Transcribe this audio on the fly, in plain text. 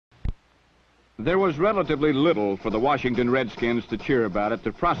There was relatively little for the Washington Redskins to cheer about at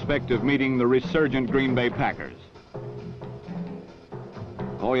the prospect of meeting the resurgent Green Bay Packers.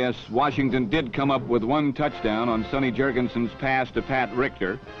 Oh yes, Washington did come up with one touchdown on Sonny Jurgensen's pass to Pat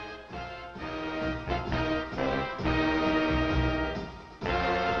Richter.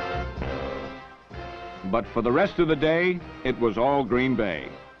 But for the rest of the day, it was all Green Bay.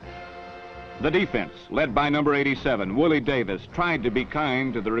 The defense, led by number 87, Willie Davis, tried to be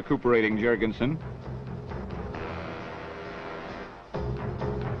kind to the recuperating Jurgensen.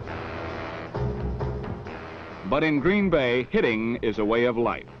 But in Green Bay, hitting is a way of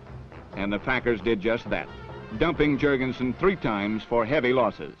life. And the Packers did just that, dumping Jurgensen 3 times for heavy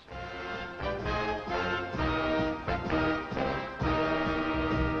losses.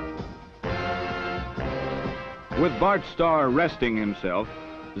 With Bart Starr resting himself,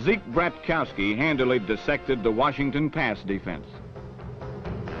 Zeke Bratkowski handily dissected the Washington pass defense.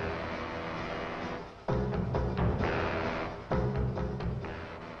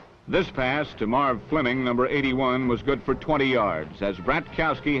 This pass to Marv Fleming, number 81, was good for 20 yards, as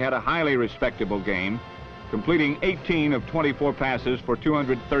Bratkowski had a highly respectable game, completing 18 of 24 passes for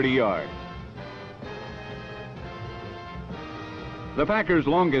 230 yards. The Packers'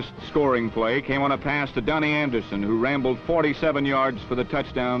 longest scoring play came on a pass to Donnie Anderson, who rambled 47 yards for the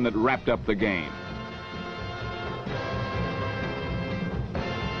touchdown that wrapped up the game.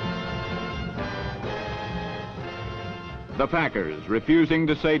 The Packers, refusing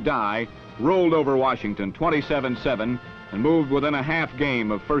to say die, rolled over Washington 27-7 and moved within a half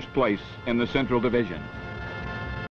game of first place in the Central Division.